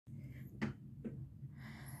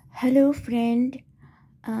Hello friend,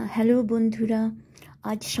 hello বন্ধুরা।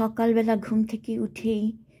 আজ সকালবেলা ঘুম থেকে উঠেই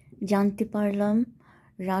জানতে পারলাম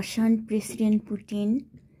Russian president Putin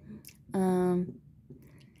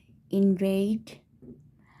invade,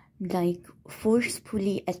 like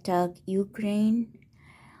forcefully attack Ukraine,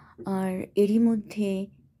 আর এরই মধ্যে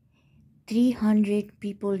 300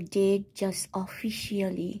 people dead just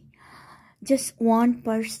officially. Just one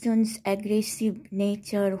person's aggressive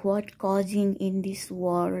nature what causing in this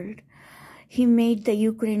world. He made the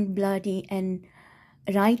Ukraine bloody, and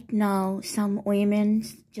right now some women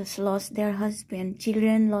just lost their husband,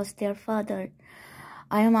 children lost their father.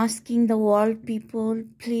 I am asking the world people,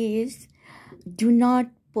 please do not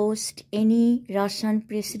post any Russian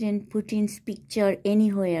President Putin's picture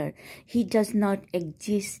anywhere. He does not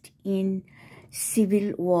exist in civil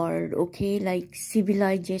world, okay, like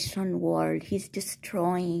civilization world. He's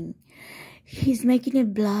destroying, he's making it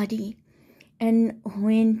bloody. And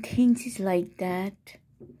when things is like that,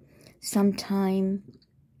 sometime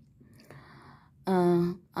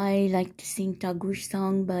I like to sing Tagore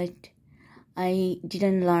song, but I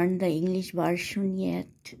didn't learn the English version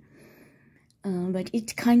yet. But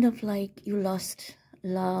it's kind of like you lost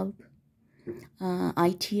love,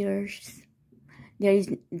 eye tears.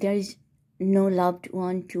 There is no loved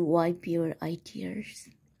one to wipe your eye tears.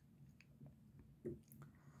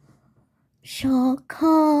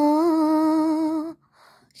 শাখা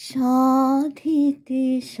সাধিতে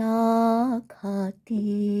শাখাতে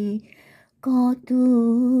কত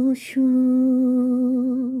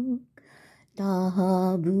সুখ, তাহা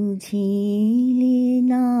বুঝিলে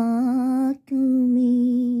না তুমি।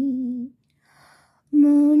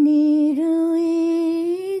 মনে রয়ে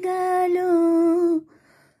গেল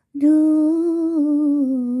দুঃখ,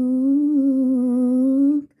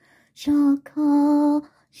 শাখা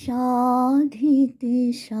সাধিতে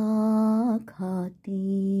শাখাতে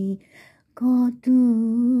কত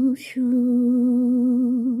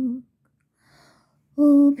সুখ।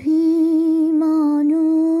 অভিমান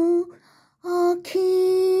আখি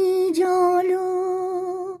জল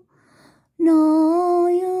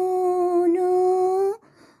নয়ন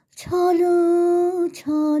ছলো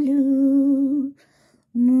ছলো,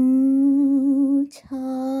 মুছাতে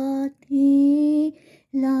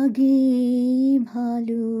লাগে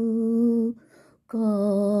ভালো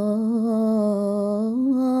কত,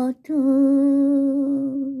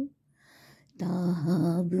 তাহা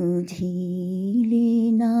বুঝিলে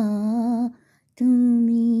না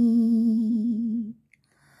তুমি।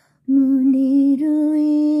 মনে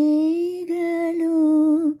রয়ে গেল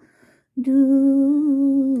দুঃখ,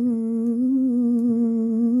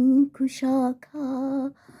 শাখা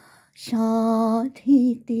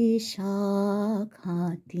সাধিতে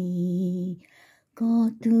শাখাতে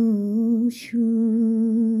কত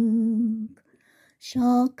সুখ,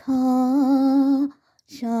 শাখা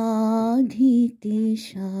সাধিতে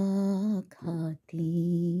শাখাতে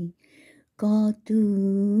কত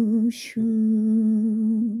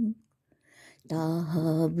সুখ,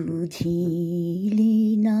 তাহা বুঝিলে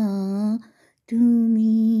না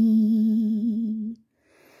তুমি।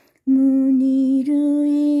 মনে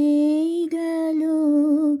রয়ে গেল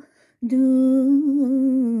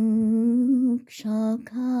দুঃখ,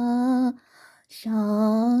 শাখা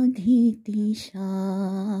সাধিতে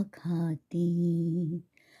শাখাতে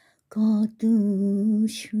কত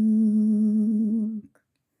সুখ।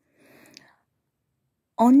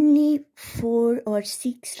 Only 4 or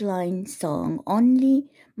 6 line song, only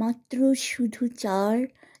মাত্র শুধু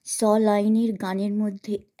 4 লাইনের গানের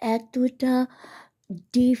মধ্যে এতটা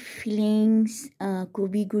ডিপ ফিলিংস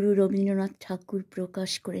কবিগুরু রবীন্দ্রনাথ ঠাকুর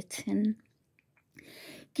প্রকাশ করেছেন।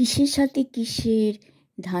 কিসের সাথে কিসের,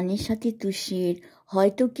 ধানের সাথে তুষের,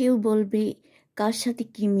 হয়তো কেউ বলবে কার সাথে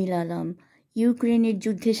কি মিলালাম, ইউক্রেনের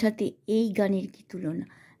যুদ্ধের সাথে এই গানের কি তুলনা?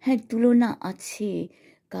 হ্যাঁ, তুলনা আছে,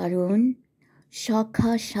 কারণ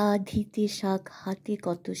শাখা সাধিতে শাখাতে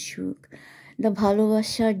কত সুখ। দ্য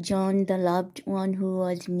ভালোবাসার জন, the loved one who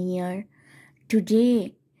was near,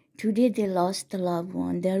 today they lost the loved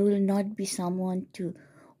one. There will not be someone to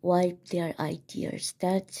wipe their eye tears.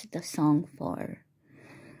 That's the song for.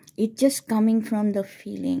 It's just coming from the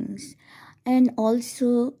feelings. And also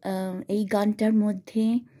এই গানটার মধ্যে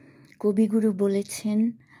কবিগুরু বলেছেন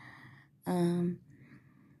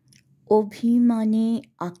অভিমানে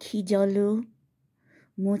আখি জল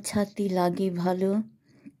মোছাতে লাগে ভালো,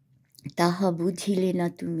 তাহা বুঝিলে না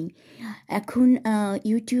তুমি। এখন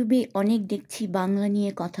ইউটিউবে অনেক দেখছি বাংলা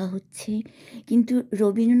নিয়ে কথা হচ্ছে, কিন্তু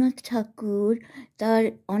রবীন্দ্রনাথ ঠাকুর তার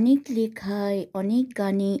অনেক লেখায়, অনেক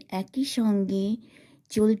গানে একই সঙ্গে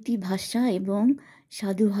চলতি ভাষা এবং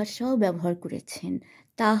সাধু ভাষাও ব্যবহার করেছেন।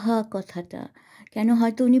 তাহা কথাটা কেন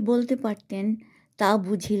হয়তো উনি বলতে পারতেন, তা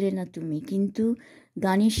বুঝিলে না তুমি, কিন্তু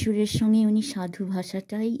গানের সুরের সঙ্গে উনি সাধু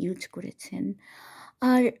ভাষাটাই ইউজ করেছেন।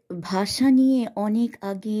 আর ভাষা নিয়ে অনেক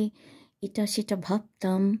আগে এটা সেটা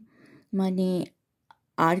ভাবতাম, মানে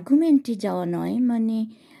আর্গুমেন্টে যাওয়া নয়, মানে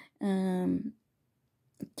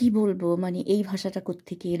কি বলবো, মানে এই ভাষাটা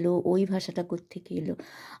কোত্থেকে এলো, ওই ভাষাটা কোত্থেকে এলো।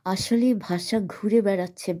 আসলে ভাষা ঘুরে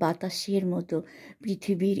বেড়াচ্ছে বাতাসের মতো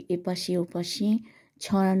পৃথিবীর এপাশে ওপাশে,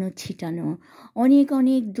 ছড়ানো ছিটানো। অনেক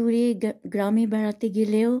অনেক দূরে গ্রামে বেড়াতে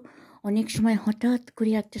গেলেও অনেক সময় হঠাৎ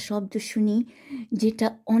করে একটা শব্দ শুনি যেটা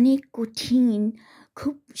অনেক কঠিন,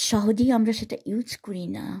 খুব সহজেই আমরা সেটা ইউজ করি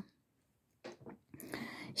না।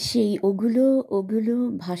 সেই ওগুলো ওগুলো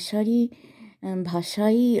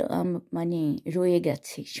ভাষাই মানে রয়ে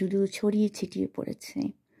গেছে, শুধু ছড়িয়ে ছিটিয়ে পড়েছে।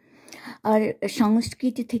 আর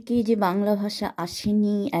সংস্কৃতি থেকে যে বাংলা ভাষা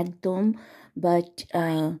আসেনি একদম, বাট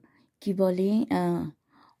কি বলে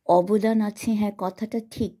অবদান আছে, হ্যাঁ কথাটা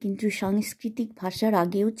ঠিক, কিন্তু সাংস্কৃতিক ভাষার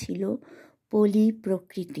আগেও ছিল পলি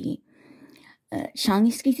প্রকৃতি।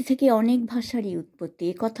 সংস্কৃতি থেকে অনেক ভাষারই উৎপত্তি,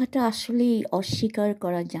 এ কথাটা আসলেই অস্বীকার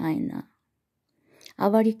করা যায় না।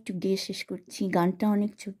 আবার একটু গেয়ে শেষ করছি, গানটা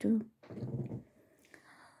অনেক ছোট।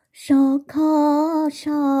 সখা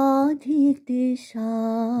সাধিতে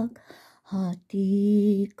শাক হাতি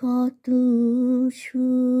কত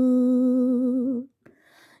সুখ,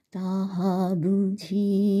 তাহা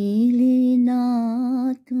বুঝিলে না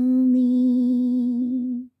তুমি,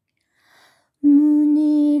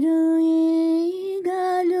 মনে রয়ে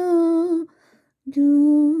গেল দুঃখ,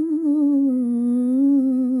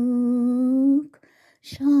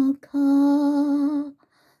 সখা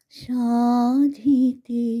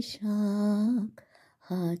সাধিতে শাক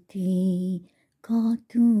হাতে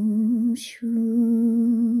কত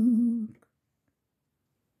সুখ।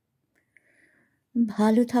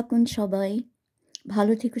 ভালো থাকুন সবাই,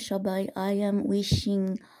 ভালো থেকো সবাই। I am wishing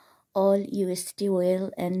all you stay well,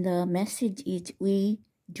 and the message is we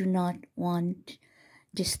do not want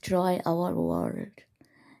destroy our world.